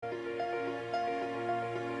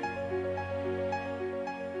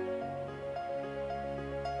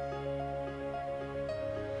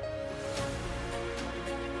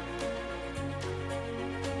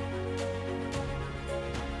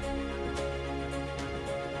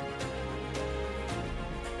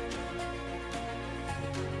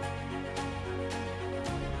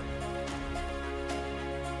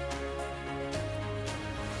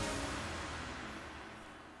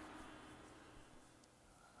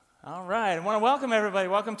All right, I want to welcome everybody.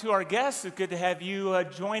 Welcome to our guests. It's good to have you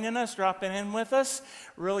joining us, dropping in with us.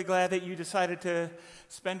 Really glad that you decided to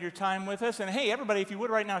spend your time with us. And hey, everybody, if you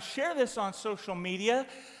would right now, share this on social media,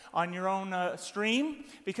 on your own stream,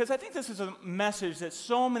 because I think this is a message that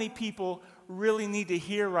so many people really need to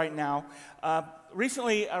hear right now.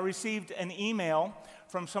 Recently, I received an email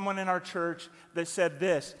from someone in our church that said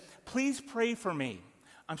this: "Please pray for me.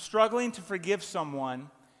 I'm struggling to forgive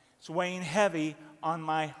someone. It's weighing heavy on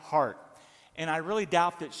my heart." And I really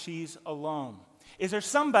doubt that she's alone. Is there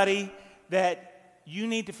somebody that you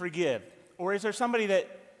need to forgive? Or is there somebody that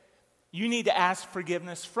you need to ask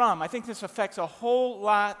forgiveness from? I think this affects a whole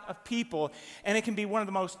lot of people, and it can be one of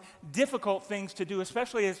the most difficult things to do,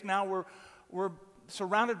 especially as now we're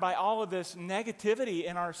surrounded by all of this negativity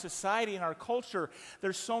in our society, in our culture.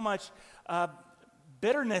 There's so much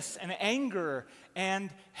bitterness and anger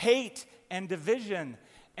and hate and division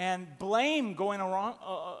and blame going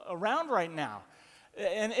around right now.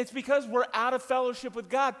 And it's because we're out of fellowship with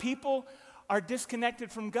God. People are disconnected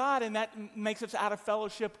from God, and that makes us out of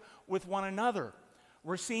fellowship with one another.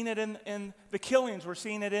 We're seeing it in the killings. We're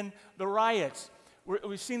seeing it in the riots.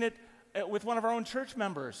 We've seen it with one of our own church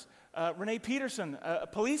members, Renee Peterson, a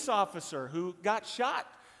police officer who got shot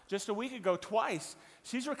just a week ago twice.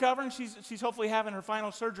 She's recovering. She's hopefully having her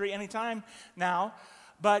final surgery anytime now.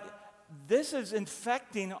 But this is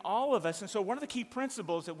infecting all of us. And so one of the key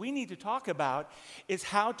principles that we need to talk about is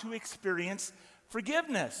how to experience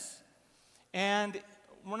forgiveness. And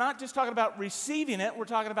we're not just talking about receiving it, we're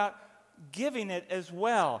talking about giving it as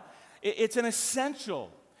well. It's an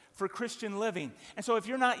essential for Christian living. And so if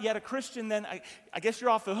you're not yet a Christian, then I guess you're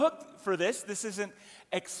off the hook for this. This isn't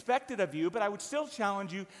expected of you, but I would still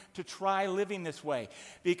challenge you to try living this way,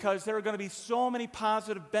 because there are going to be so many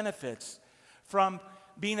positive benefits from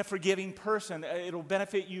being a forgiving person. It'll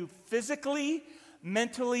benefit you physically,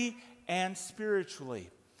 mentally, and spiritually.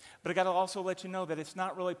 But I got to also let you know that it's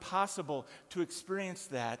not really possible to experience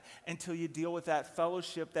that until you deal with that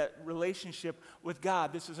fellowship, that relationship with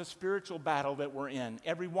God. This is a spiritual battle that we're in,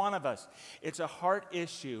 every one of us. It's a heart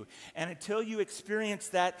issue. And until you experience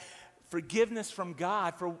that forgiveness from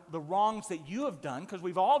God for the wrongs that you have done, because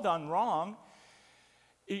we've all done wrong,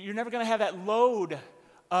 you're never going to have that load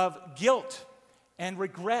of guilt and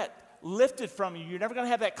regret lifted from you. You're never going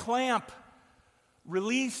to have that clamp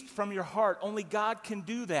released from your heart. Only God can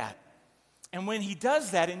do that. And when He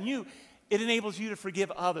does that in you, it enables you to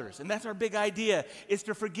forgive others. And that's our big idea, is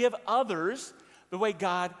to forgive others the way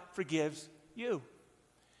God forgives you.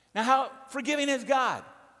 Now, how forgiving is God?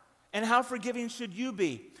 And how forgiving should you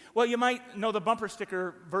be? Well, you might know the bumper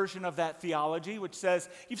sticker version of that theology, which says,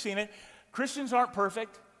 you've seen it, Christians aren't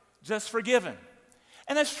perfect, just forgiven.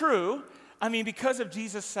 And that's true. I mean, because of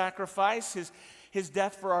Jesus' sacrifice, his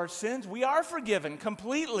death for our sins, we are forgiven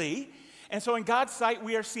completely. And so in God's sight,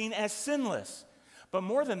 we are seen as sinless. But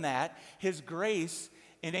more than that, His grace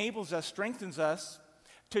enables us, strengthens us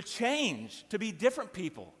to change, to be different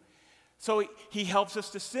people. So He helps us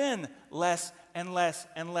to sin less and less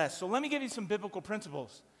and less. So let me give you some biblical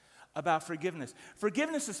principles about forgiveness.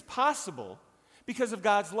 Forgiveness is possible because of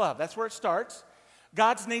God's love. That's where it starts.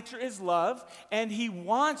 God's nature is love, and He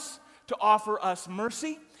wants to offer us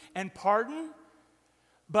mercy and pardon,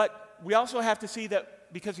 but we also have to see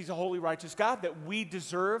that because He's a holy, righteous God, that we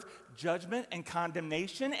deserve judgment and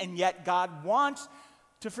condemnation, and yet God wants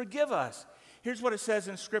to forgive us. Here's what it says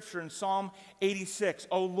in Scripture in Psalm 86.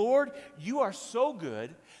 "O Lord, you are so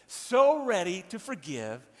good, so ready to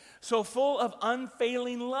forgive, so full of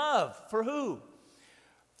unfailing love." For who?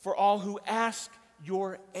 For all who ask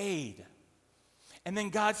your aid. And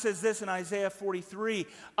then God says this in Isaiah 43,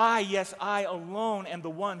 yes, I alone am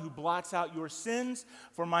the one who blots out your sins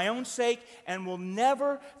for my own sake and will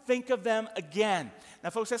never think of them again.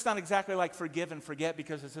 Now, folks, that's not exactly like forgive and forget,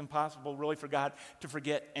 because it's impossible really for God to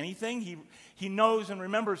forget anything. He knows and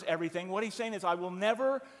remembers everything. What He's saying is, I will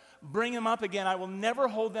never bring them up again. I will never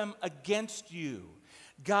hold them against you.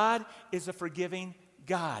 God is a forgiving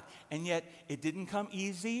God. And yet, it didn't come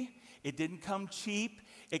easy. It didn't come cheap.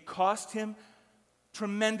 It cost Him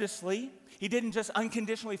tremendously. He didn't just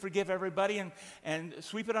unconditionally forgive everybody and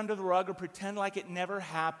sweep it under the rug or pretend like it never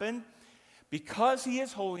happened. Because He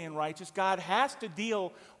is holy and righteous, God has to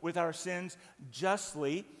deal with our sins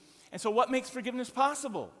justly. And so what makes forgiveness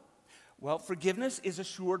possible? Well, forgiveness is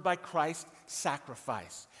assured by Christ's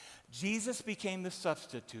sacrifice. Jesus became the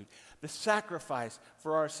substitute, the sacrifice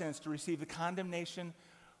for our sins to receive the condemnation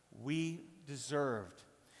we deserved.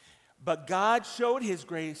 But God showed His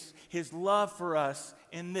grace, His love for us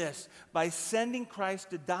in this, by sending Christ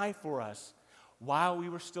to die for us while we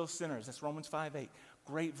were still sinners. That's Romans 5:8.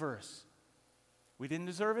 Great verse. We didn't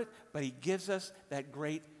deserve it, but he gives us that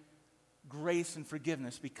great grace and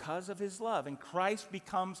forgiveness because of his love. And Christ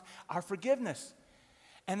becomes our forgiveness.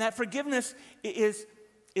 And that forgiveness is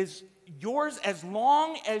yours as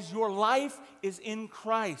long as your life is in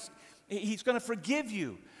Christ. He's going to forgive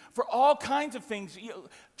you for all kinds of things.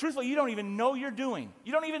 Truthfully, you don't even know you're doing.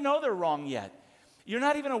 You don't even know they're wrong yet. You're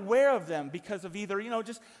not even aware of them because of either,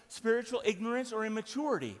 just spiritual ignorance or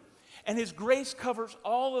immaturity. And his grace covers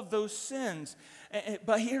all of those sins.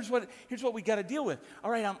 But here's what we got to deal with.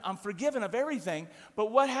 All right, I'm forgiven of everything,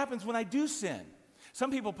 but what happens when I do sin?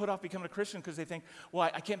 Some people put off becoming a Christian because they think, well,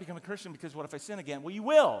 I can't become a Christian because what if I sin again? Well, you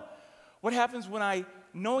will. What happens when I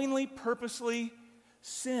knowingly, purposely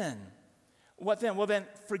sin? What then? Well, then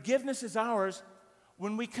forgiveness is ours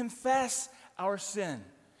when we confess our sin.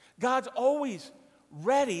 God's always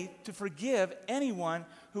ready to forgive anyone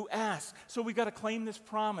who asks. So we've got to claim this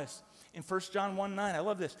promise in 1 John 1:9. I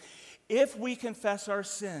love this. If we confess our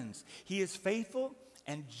sins, he is faithful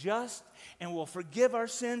and just and will forgive our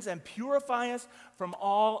sins and purify us from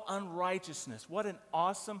all unrighteousness. What an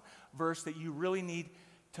awesome verse that you really need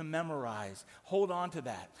to memorize. Hold on to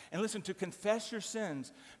that. And listen, to confess your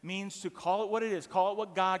sins means to call it what it is. Call it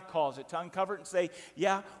what God calls it. To uncover it and say,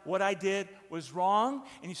 yeah, what I did was wrong.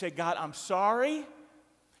 And you say, God, I'm sorry.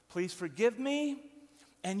 Please forgive me.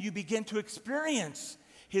 And you begin to experience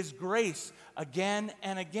his grace again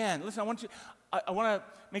and again. Listen, I want to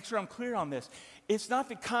make sure I'm clear on this. It's not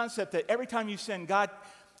the concept that every time you sin, God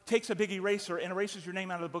takes a big eraser and erases your name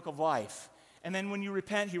out of the book of life. And then when you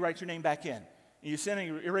repent, he writes your name back in. And you sin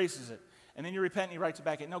and he erases it. And then you repent and he writes it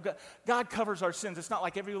back in. No, God covers our sins. It's not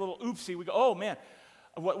like every little oopsie we go, oh man,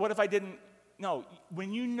 what if I didn't? No,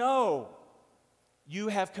 when you know you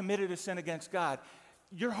have committed a sin against God,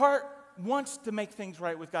 your heart wants to make things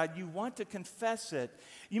right with God. You want to confess it.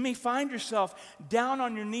 You may find yourself down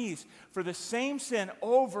on your knees for the same sin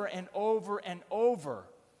over and over and over.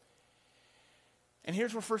 And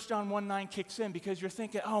here's where 1 John 1:9 kicks in, because you're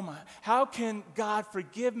thinking, oh my, how can God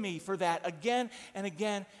forgive me for that again and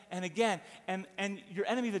again and again? And your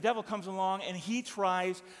enemy, the devil, comes along and he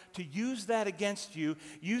tries to use that against you,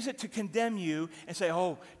 use it to condemn you and say,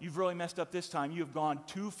 oh, you've really messed up this time. You have gone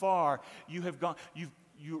too far.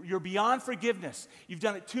 You're beyond forgiveness. You've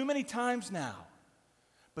done it too many times now.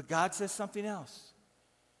 But God says something else.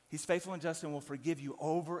 He's faithful and just and will forgive you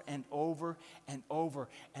over and over and over.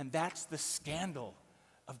 And that's the scandal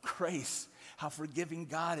of grace, how forgiving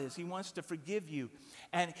God is. He wants to forgive you.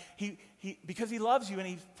 And he because he loves you and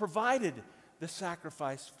he's provided the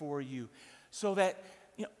sacrifice for you. So that,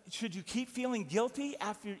 should you keep feeling guilty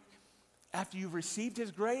after you've received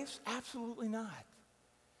his grace? Absolutely not.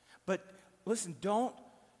 But listen, don't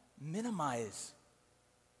minimize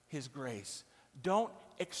his grace. Don't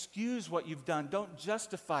excuse what you've done. Don't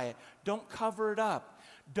justify it. Don't cover it up.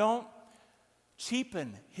 Don't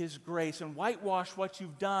cheapen his grace and whitewash what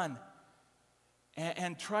you've done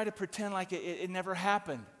and try to pretend like it never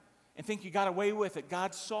happened and think you got away with it.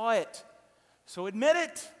 God saw it. So admit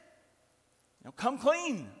it. Come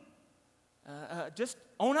clean. Just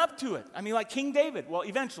own up to it. I mean, like King David. Well,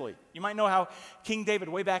 eventually. You might know how King David,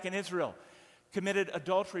 way back in Israel, committed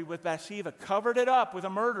adultery with Bathsheba, covered it up with a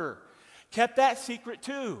murder, kept that secret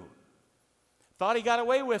too. Thought he got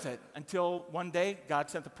away with it until one day God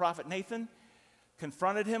sent the prophet Nathan,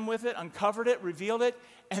 confronted him with it, uncovered it, revealed it,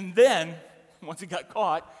 and then, once he got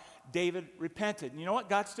caught, David repented. And you know what?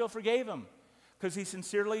 God still forgave him because he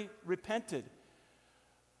sincerely repented.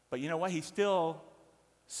 But you know what? He still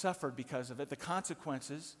suffered because of it. The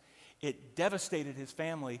consequences, it devastated his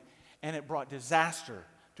family, and it brought disaster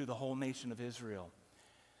to the whole nation of Israel.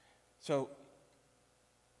 So,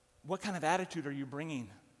 what kind of attitude are you bringing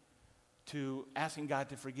to asking God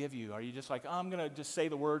to forgive you? Are you just like, oh, I'm going to just say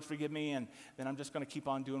the words, forgive me, and then I'm just going to keep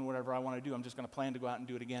on doing whatever I want to do. I'm just going to plan to go out and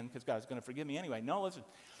do it again because God's going to forgive me anyway. No, listen,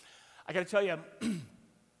 I got to tell you,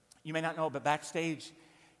 you may not know, but backstage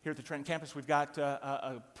here at the Trenton campus, we've got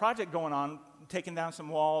a project going on, taking down some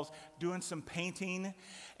walls, doing some painting,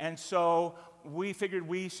 and so we figured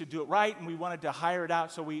we should do it right, and we wanted to hire it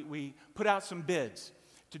out, so we put out some bids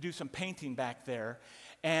to do some painting back there.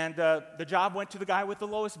 And the job went to the guy with the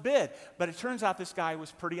lowest bid. But it turns out this guy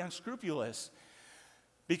was pretty unscrupulous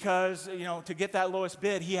because, to get that lowest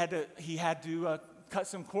bid, he had to cut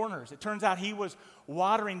some corners. It turns out he was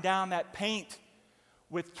watering down that paint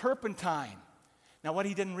with turpentine. Now, what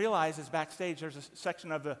he didn't realize is backstage there's a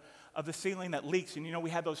section of the ceiling that leaks. And,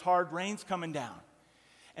 we had those hard rains coming down.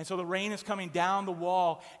 And so the rain is coming down the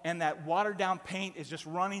wall, and that watered-down paint is just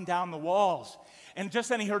running down the walls. And just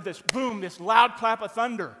then he heard this boom, this loud clap of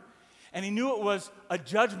thunder. And he knew it was a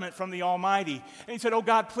judgment from the Almighty. And he said, "Oh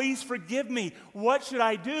God, please forgive me. What should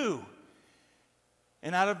I do?"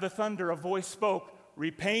 And out of the thunder, a voice spoke,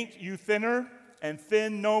 "Repaint, you thinner, and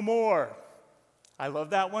thin no more." I love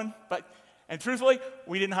that one. And truthfully,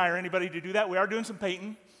 we didn't hire anybody to do that. We are doing some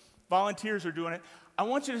painting. Volunteers are doing it. I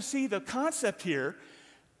want you to see the concept here.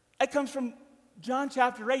 It comes from John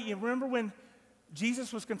chapter 8. You remember when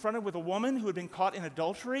Jesus was confronted with a woman who had been caught in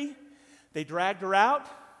adultery? They dragged her out,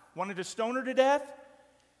 wanted to stone her to death.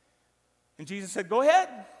 And Jesus said, Go ahead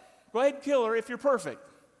and kill her if you're perfect.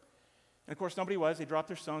 And of course, nobody was. They dropped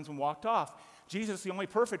their stones and walked off. Jesus, the only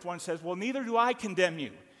perfect one, says, "Well, neither do I condemn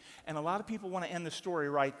you." And a lot of people want to end the story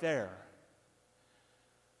right there.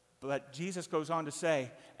 But Jesus goes on to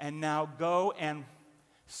say, "And now go and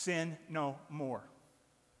sin no more."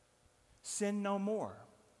 Sin no more.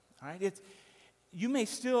 All right? You may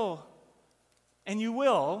still, and you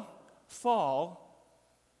will, fall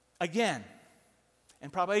again.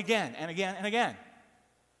 And probably again, and again, and again.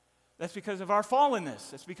 That's because of our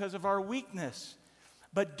fallenness. That's because of our weakness.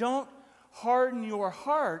 But don't harden your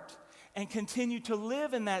heart and continue to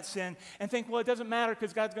live in that sin and think, well, it doesn't matter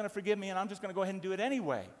because God's going to forgive me and I'm just going to go ahead and do it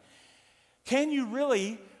anyway. Can you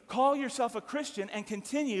really call yourself a Christian and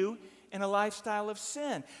continue in a lifestyle of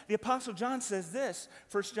sin? The Apostle John says this,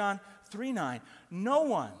 1 John 3:9, "No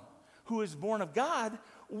one who is born of God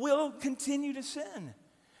will continue to sin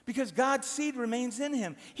because God's seed remains in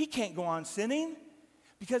him." He can't go on sinning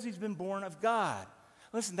because he's been born of God.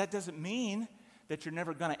 Listen, that doesn't mean that you're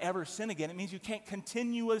never going to ever sin again. It means you can't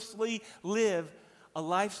continuously live a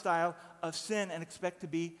lifestyle of sin and expect to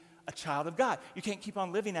be a child of God. You can't keep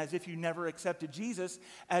on living as if you never accepted Jesus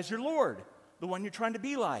as your Lord, the one you're trying to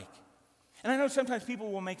be like. And I know sometimes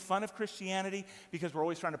people will make fun of Christianity because we're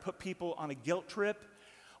always trying to put people on a guilt trip.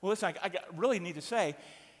 Well, listen, I really need to say,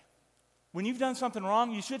 when you've done something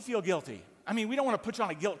wrong, you should feel guilty. I mean, we don't want to put you on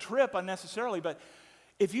a guilt trip unnecessarily, but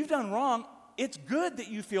if you've done wrong, it's good that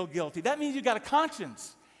you feel guilty. That means you've got a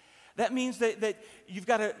conscience. That means that you've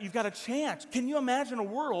got a chance. Can you imagine a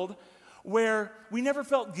world where we never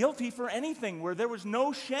felt guilty for anything, where there was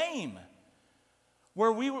no shame,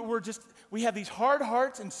 where we have these hard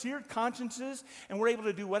hearts and seared consciences, and we're able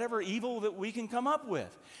to do whatever evil that we can come up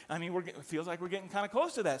with? I mean, it feels like we're getting kind of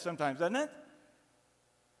close to that sometimes, doesn't it?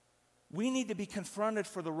 We need to be confronted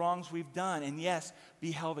for the wrongs we've done, and yes,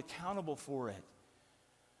 be held accountable for it.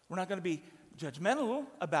 We're not going to be judgmental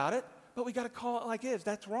about it, but we got to call it like it is.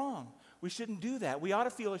 That's wrong. We shouldn't do that. We ought to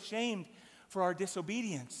feel ashamed for our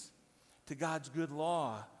disobedience to God's good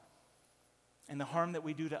law and the harm that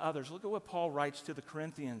we do to others. Look at what Paul writes to the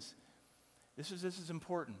Corinthians. This is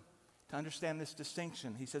important to understand this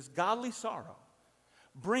distinction. He says, "Godly sorrow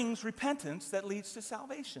brings repentance that leads to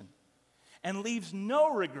salvation and leaves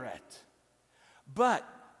no regret, but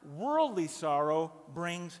worldly sorrow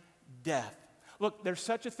brings death." Look, there's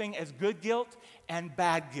such a thing as good guilt and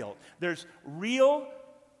bad guilt. There's real,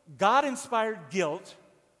 God-inspired guilt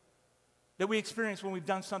that we experience when we've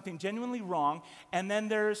done something genuinely wrong, and then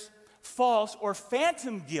there's false or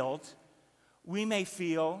phantom guilt we may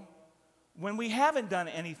feel when we haven't done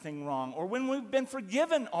anything wrong or when we've been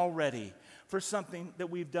forgiven already for something that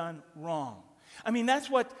we've done wrong. I mean, that's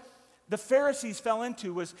what the Pharisees fell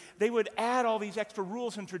into, was they would add all these extra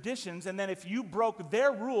rules and traditions, and then if you broke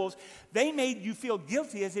their rules, they made you feel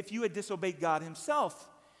guilty as if you had disobeyed God himself.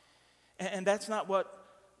 And that's not what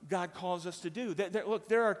God calls us to do. Look,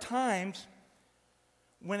 there are times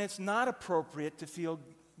when it's not appropriate to feel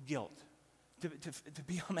guilt, to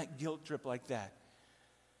be on that guilt trip like that.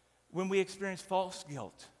 When we experience false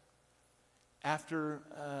guilt after,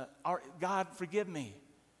 God, forgive me.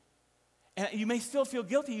 And you may still feel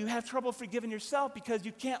guilty. You have trouble forgiving yourself because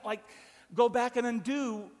you can't go back and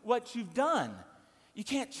undo what you've done. You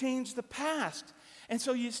can't change the past. And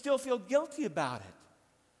so you still feel guilty about it.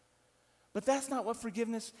 But that's not what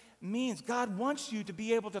forgiveness means. God wants you to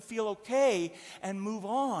be able to feel okay and move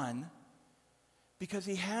on because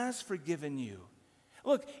he has forgiven you.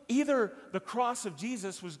 Look, either the cross of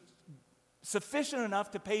Jesus was sufficient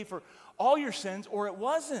enough to pay for all your sins or it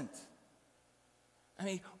wasn't. I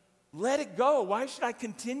mean, let it go. Why should I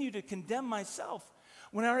continue to condemn myself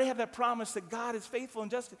when I already have that promise that God is faithful and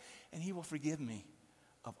just, and he will forgive me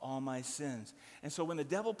of all my sins? And so when the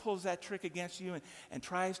devil pulls that trick against you and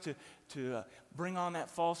tries to bring on that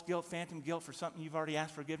false guilt, phantom guilt for something you've already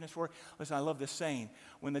asked forgiveness for, listen, I love this saying.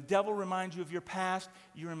 When the devil reminds you of your past,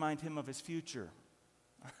 you remind him of his future.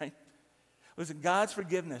 All right? Listen, God's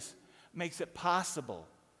forgiveness makes it possible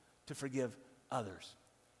to forgive others.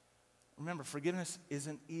 Remember, forgiveness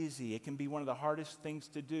isn't easy. It can be one of the hardest things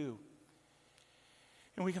to do.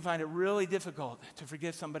 And we can find it really difficult to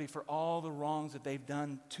forgive somebody for all the wrongs that they've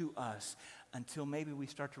done to us until maybe we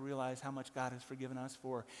start to realize how much God has forgiven us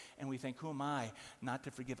for. And we think, who am I not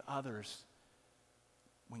to forgive others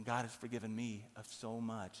when God has forgiven me of so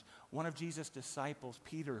much? One of Jesus' disciples,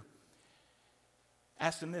 Peter,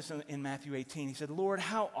 asked him this in Matthew 18. He said, Lord,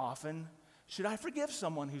 how often should I forgive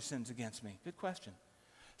someone who sins against me? Good question.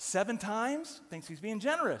 7 times? Thinks he's being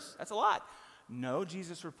generous. That's a lot. No,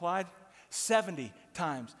 Jesus replied, 70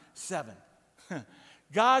 times 7.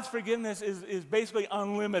 God's forgiveness is basically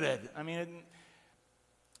unlimited. I mean,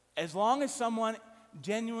 as long as someone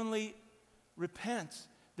genuinely repents,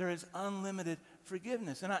 there is unlimited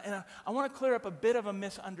forgiveness. And I want to clear up a bit of a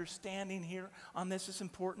misunderstanding here on this. It's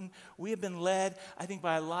important. We have been led, I think,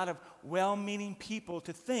 by a lot of well-meaning people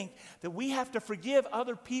to think that we have to forgive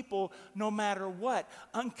other people no matter what,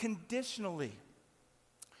 unconditionally.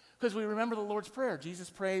 Because we remember the Lord's Prayer. Jesus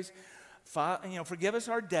prays, forgive us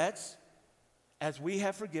our debts as we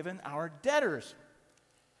have forgiven our debtors.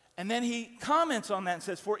 And then he comments on that and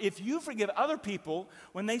says, for if you forgive other people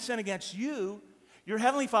when they sin against you, your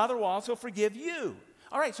heavenly Father will also forgive you.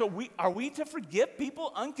 All right, so are we to forgive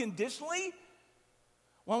people unconditionally?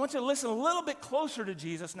 Well, I want you to listen a little bit closer to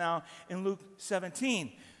Jesus now in Luke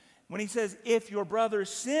 17. When he says, if your brother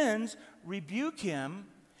sins, rebuke him,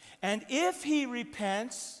 and if he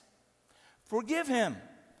repents, forgive him.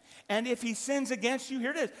 And if he sins against you,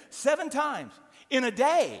 here it is, 7 times in a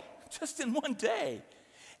day, just in one day,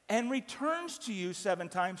 and returns to you 7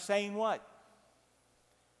 times saying what?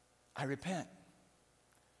 I repent.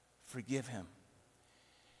 Forgive him.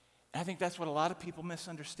 And I think that's what a lot of people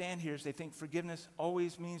misunderstand here is they think forgiveness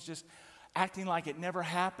always means just acting like it never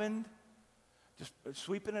happened, just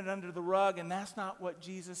sweeping it under the rug, and that's not what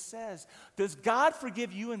Jesus says. Does God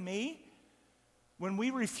forgive you and me when we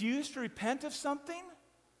refuse to repent of something?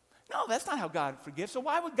 No, that's not how God forgives. So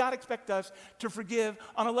why would God expect us to forgive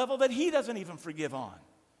on a level that he doesn't even forgive on?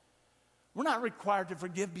 We're not required to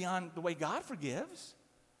forgive beyond the way God forgives.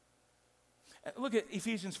 Look at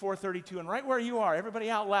Ephesians 4:32, and right where you are, everybody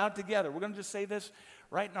out loud together. We're going to just say this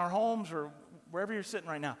right in our homes or wherever you're sitting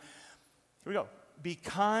right now. Here we go. Be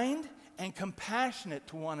kind and compassionate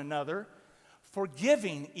to one another,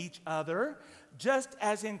 forgiving each other, just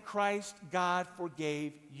as in Christ God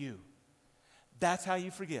forgave you. That's how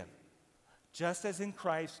you forgive. Just as in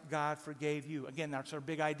Christ God forgave you. Again, that's our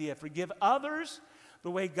big idea. Forgive others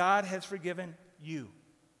the way God has forgiven you.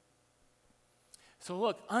 So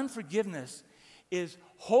look, unforgiveness is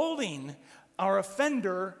holding our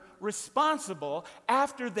offender responsible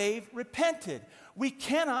after they've repented. We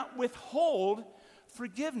cannot withhold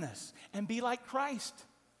forgiveness and be like Christ.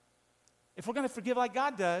 If we're going to forgive like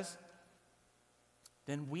God does,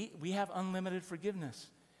 then we have unlimited forgiveness.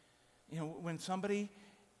 You know, when somebody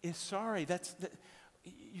is sorry,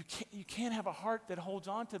 you can't have a heart that holds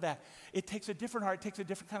on to that. It takes a different heart. It takes a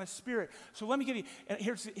different kind of spirit. So let me give you, and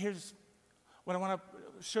here's what I want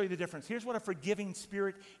to show you the difference. Here's what a forgiving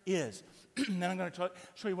spirit is. And then I'm going to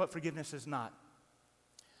show you what forgiveness is not.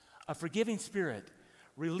 A forgiving spirit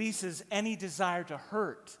releases any desire to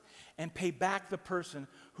hurt and pay back the person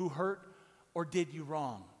who hurt or did you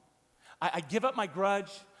wrong. I give up my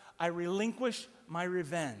grudge. I relinquish my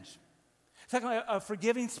revenge. Secondly, a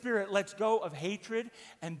forgiving spirit lets go of hatred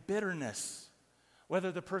and bitterness,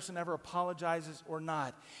 whether the person ever apologizes or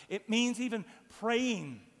not. It means even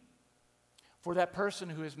praying for that person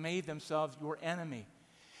who has made themselves your enemy.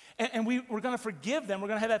 And we're going to forgive them. We're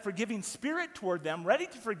going to have that forgiving spirit toward them, ready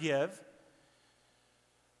to forgive,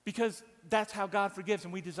 because that's how God forgives,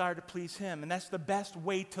 and we desire to please him. And that's the best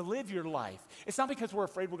way to live your life. It's not because we're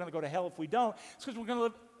afraid we're going to go to hell if we don't. It's because we're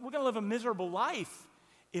going to live a miserable life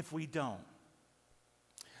if we don't.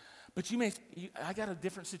 But I got a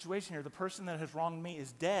different situation here. The person that has wronged me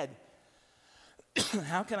is dead.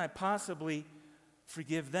 How can I possibly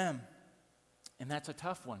forgive them? And that's a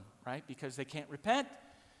tough one, right? Because they can't repent.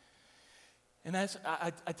 And that's,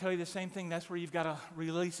 I tell you the same thing, that's where you've got to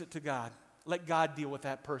release it to God. Let God deal with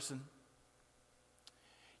that person.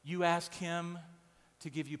 You ask him to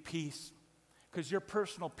give you peace, because your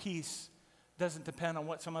personal peace doesn't depend on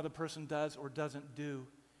what some other person does or doesn't do.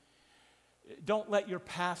 Don't let your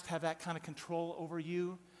past have that kind of control over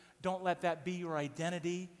you. Don't let that be your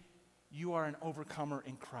identity. You are an overcomer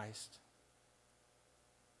in Christ.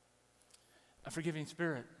 A forgiving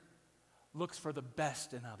spirit looks for the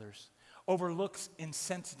best in others, overlooks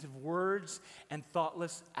insensitive words and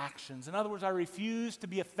thoughtless actions. In other words, I refuse to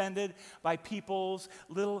be offended by people's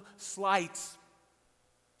little slights.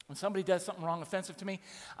 When somebody does something wrong, offensive to me,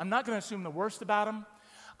 I'm not going to assume the worst about them.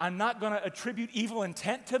 I'm not going to attribute evil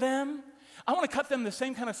intent to them. I want to cut them the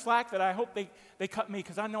same kind of slack that I hope they cut me,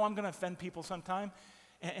 because I know I'm going to offend people sometime.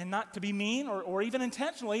 And not to be mean or even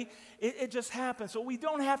intentionally, it just happens. So we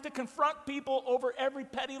don't have to confront people over every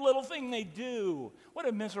petty little thing they do. What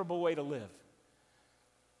a miserable way to live.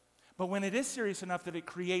 But when it is serious enough that it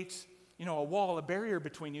creates, a wall, a barrier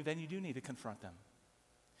between you, then you do need to confront them.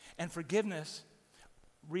 And forgiveness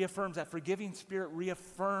reaffirms, that forgiving spirit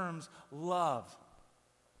reaffirms love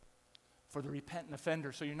for the repentant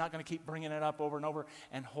offender, so you're not going to keep bringing it up over and over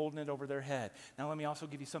and holding it over their head. Now let me also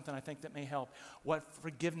give you something I think that may help. What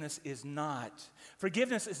forgiveness is not.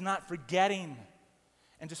 Forgiveness is not forgetting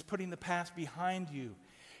and just putting the past behind you.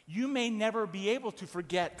 You may never be able to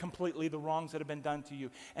forget completely the wrongs that have been done to you,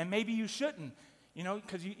 and maybe you shouldn't,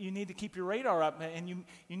 because you need to keep your radar up, and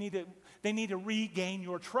they need to regain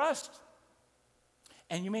your trust.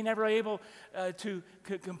 And you may never be able to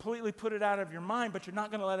completely put it out of your mind, but you're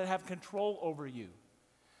not going to let it have control over you.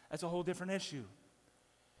 That's a whole different issue.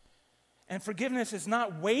 And forgiveness is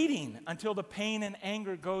not waiting until the pain and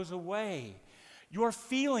anger goes away. Your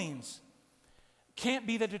feelings can't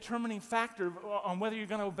be the determining factor on whether you're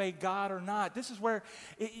going to obey God or not. This is where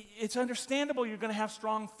it's understandable you're going to have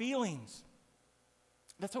strong feelings.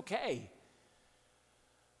 That's okay.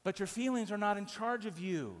 But your feelings are not in charge of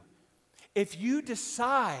you. If you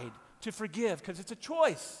decide to forgive, because it's a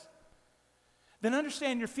choice, then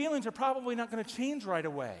understand your feelings are probably not going to change right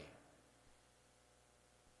away.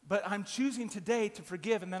 But I'm choosing today to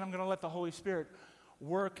forgive, and then I'm going to let the Holy Spirit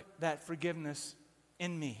work that forgiveness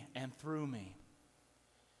in me and through me.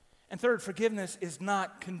 And third, forgiveness is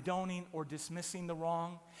not condoning or dismissing the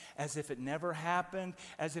wrong as if it never happened,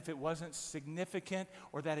 as if it wasn't significant,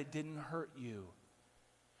 or that it didn't hurt you.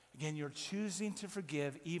 Again, you're choosing to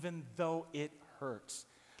forgive even though it hurts.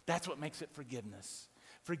 That's what makes it forgiveness.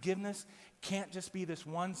 Forgiveness can't just be this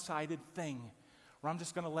one-sided thing where I'm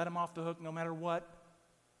just going to let them off the hook no matter what.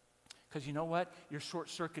 Because you know what? You're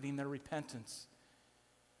short-circuiting their repentance.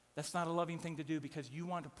 That's not a loving thing to do, because you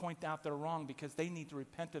want to point out their wrong, because they need to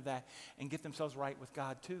repent of that and get themselves right with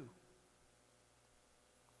God too.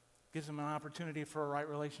 Gives them an opportunity for a right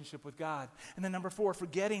relationship with God. And then number 4,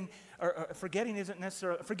 forgiving isn't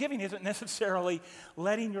necessarily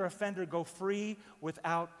letting your offender go free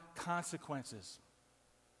without consequences.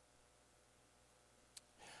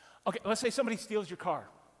 Okay, let's say somebody steals your car.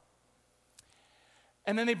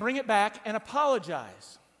 And then they bring it back and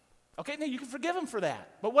apologize. Okay, now you can forgive them for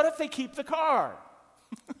that. But what if they keep the car?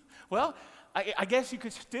 Well, I guess you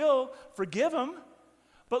could still forgive them.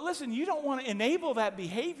 But listen, you don't want to enable that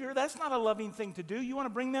behavior. That's not a loving thing to do. You want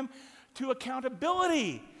to bring them to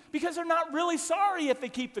accountability, because they're not really sorry if they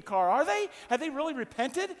keep the car, are they? Have they really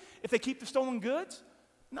repented if they keep the stolen goods?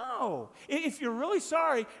 No. If you're really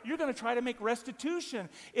sorry, you're going to try to make restitution,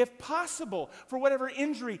 if possible, for whatever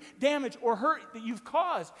injury, damage, or hurt that you've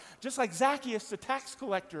caused. Just like Zacchaeus, the tax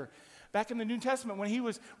collector, back in the New Testament, when he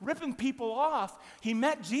was ripping people off, he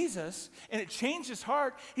met Jesus, and it changed his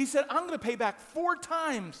heart. He said, I'm going to pay back 4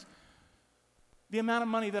 times the amount of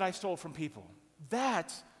money that I stole from people.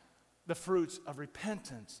 That's the fruits of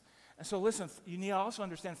repentance. And so listen, you need to also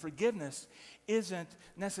understand forgiveness isn't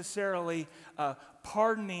necessarily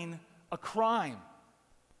pardoning a crime,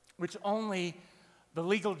 which only the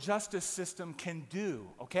legal justice system can do,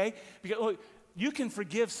 okay? Because look, you can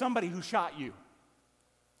forgive somebody who shot you,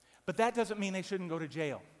 but that doesn't mean they shouldn't go to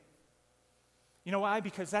jail. You know why?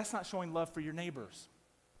 Because that's not showing love for your neighbors.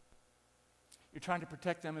 You're trying to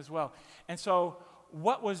protect them as well. And so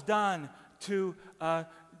what was done to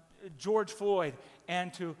George Floyd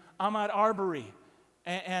and to Ahmaud Arbery,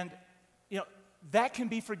 and that can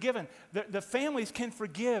be forgiven. The families can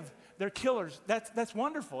forgive their killers. That's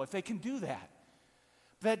wonderful if they can do that.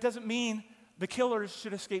 That doesn't mean the killers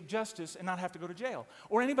should escape justice and not have to go to jail.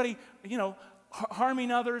 Or anybody,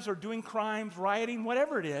 harming others or doing crimes, rioting,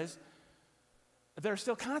 whatever it is, there are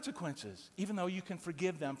still consequences, even though you can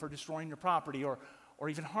forgive them for destroying your property or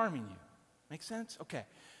even harming you. Make sense? Okay.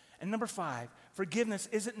 And number 5, forgiveness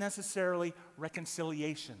isn't necessarily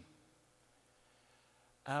reconciliation.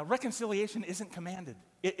 Reconciliation isn't commanded.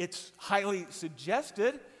 It's highly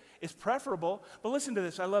suggested. It's preferable. But listen to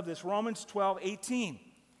this. I love this. Romans 12:18.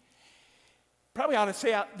 Probably ought to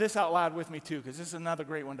say this out loud with me too, because this is another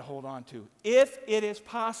great one to hold on to. If it is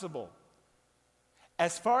possible,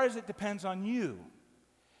 as far as it depends on you,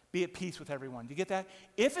 be at peace with everyone. Do you get that?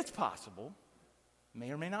 If it's possible,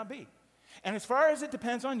 may or may not be. And as far as it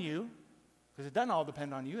depends on you, because it doesn't all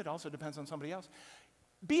depend on you, it also depends on somebody else,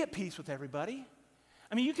 be at peace with everybody.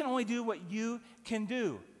 I mean, you can only do what you can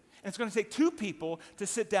do. And it's going to take two people to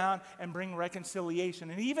sit down and bring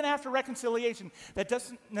reconciliation. And even after reconciliation, that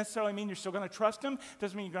doesn't necessarily mean you're still going to trust him.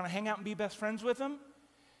 Doesn't mean you're going to hang out and be best friends with him.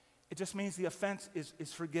 It just means the offense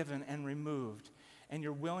is forgiven and removed. And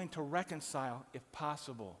you're willing to reconcile if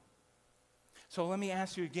possible. So let me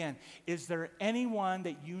ask you again, is there anyone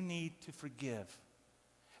that you need to forgive?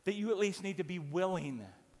 That you at least need to be willing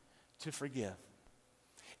to forgive?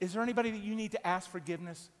 Is there anybody that you need to ask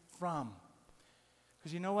forgiveness from?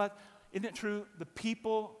 Because you know what? Isn't it true? The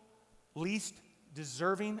people least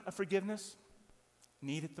deserving of forgiveness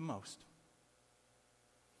need it the most.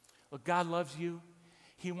 Look, God loves you.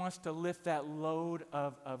 He wants to lift that load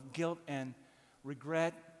of guilt and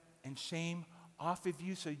regret and shame off of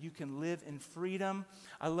you so you can live in freedom.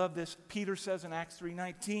 I love this. Peter says in Acts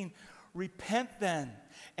 3:19, repent then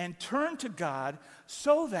and turn to God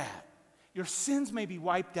so that your sins may be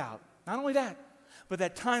wiped out. Not only that, but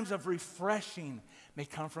that times of refreshing may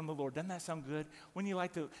come from the Lord. Doesn't that sound good? Wouldn't you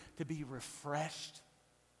like to be refreshed?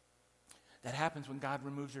 That happens when God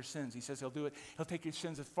removes your sins. He says he'll do it. He'll take your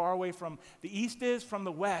sins as far away from the east is from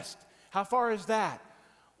the west. How far is that?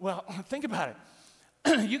 Well, think about it.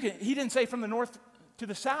 He didn't say from the north to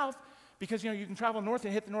the south because, you can travel north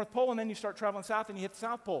and hit the North Pole, and then you start traveling south and you hit the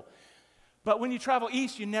South Pole. But when you travel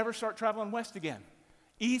east, you never start traveling west again.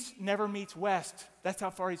 East never meets west. That's how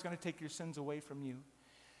far he's going to take your sins away from you.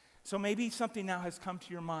 So maybe something now has come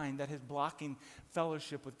to your mind that is blocking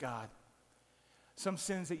fellowship with God. Some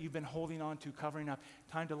sins that you've been holding on to, covering up.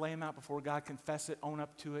 Time to lay them out before God, confess it, own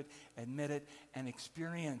up to it, admit it, and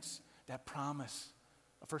experience that promise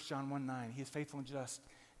of 1 John 1:9. He is faithful and just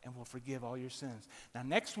and will forgive all your sins. Now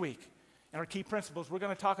next week, in our key principles, we're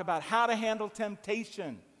going to talk about how to handle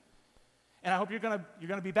temptation. And I hope you're going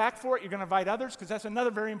to be back for it. You're going to invite others because that's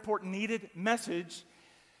another very important, needed message.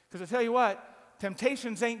 Because I tell you what,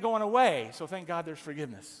 temptations ain't going away. So thank God there's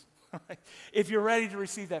forgiveness. If you're ready to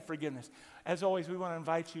receive that forgiveness. As always, we want to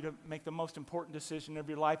invite you to make the most important decision of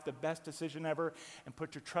your life, the best decision ever, and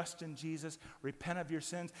put your trust in Jesus. Repent of your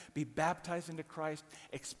sins. Be baptized into Christ.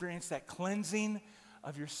 Experience that cleansing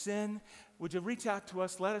of your sin. Would you reach out to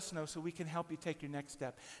us? Let us know so we can help you take your next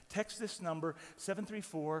step. Text this number,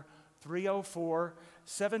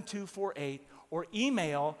 734-304-7248, or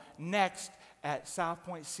email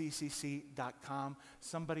next@southpointccc.com.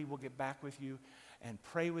 Somebody will get back with you and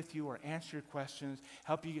pray with you or answer your questions,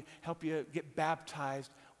 help you get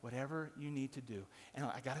baptized, whatever you need to do. And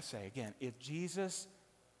I got to say again, if Jesus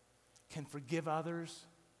can forgive others,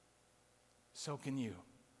 so can you.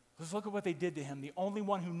 Let's look at what they did to him. The only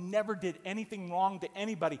one who never did anything wrong to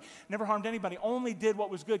anybody, never harmed anybody, only did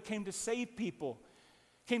what was good, came to save people,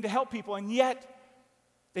 came to help people, and yet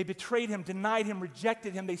they betrayed him, denied him,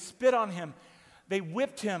 rejected him. They spit on him. They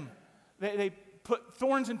whipped him. They put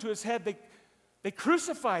thorns into his head. They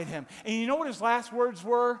crucified him. And you know what his last words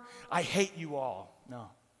were? I hate you all. No.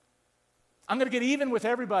 I'm going to get even with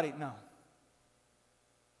everybody. No.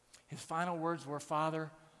 His final words were, Father,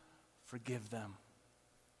 forgive them.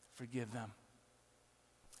 Forgive them.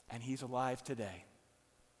 And he's alive today.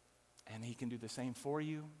 And he can do the same for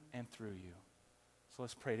you and through you. So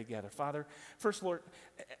let's pray together. Father, first, Lord,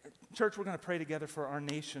 church, we're going to pray together for our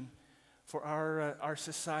nation, for our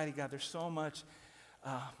society. God, there's so much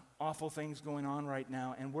awful things going on right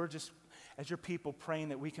now, and we're just, as your people, praying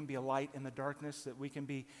that we can be a light in the darkness, that we can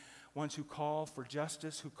be ones who call for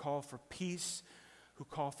justice, who call for peace, who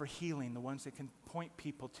call for healing, the ones that can point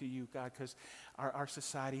people to you, God, because our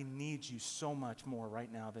society needs you so much more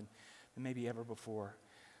right now than maybe ever before.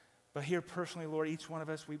 But here personally, Lord, each one of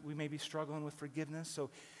us, we may be struggling with forgiveness,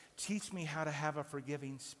 so teach me how to have a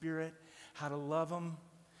forgiving spirit, how to love them.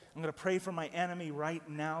 I'm going to pray for my enemy right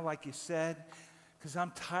now, like you said, because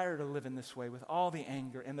I'm tired of living this way with all the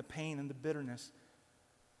anger and the pain and the bitterness.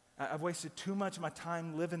 I've wasted too much of my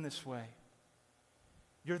time living this way.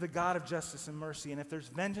 You're the God of justice and mercy, and if there's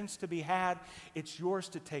vengeance to be had, it's yours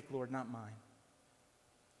to take, Lord, not mine.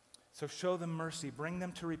 So show them mercy. Bring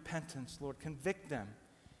them to repentance, Lord. Convict them.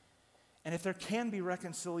 And if there can be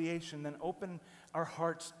reconciliation, then open our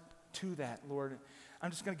hearts to that, Lord.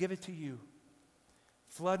 I'm just going to give it to you.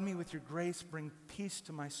 Flood me with your grace. Bring peace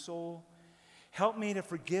to my soul. Help me to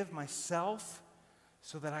forgive myself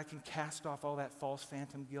so that I can cast off all that false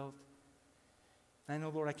phantom guilt. And I know,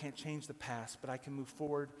 Lord, I can't change the past, but I can move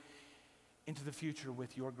forward into the future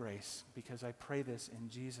with your grace because I pray this in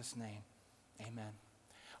Jesus' name. Amen.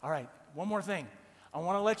 All right, one more thing. I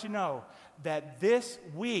want to let you know that this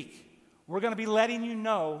week we're going to be letting you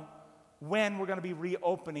know when we're going to be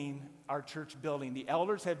reopening our church building. The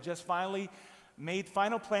elders have just finally made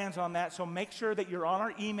final plans on that, so make sure that you're on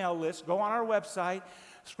our email list. Go on our website,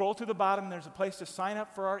 scroll to the bottom, there's a place to sign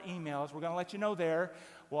up for our emails. We're going to let you know there.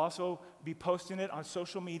 We'll also be posting it on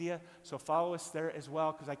social media, so follow us there as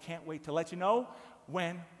well, because I can't wait to let you know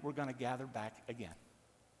when we're going to gather back again.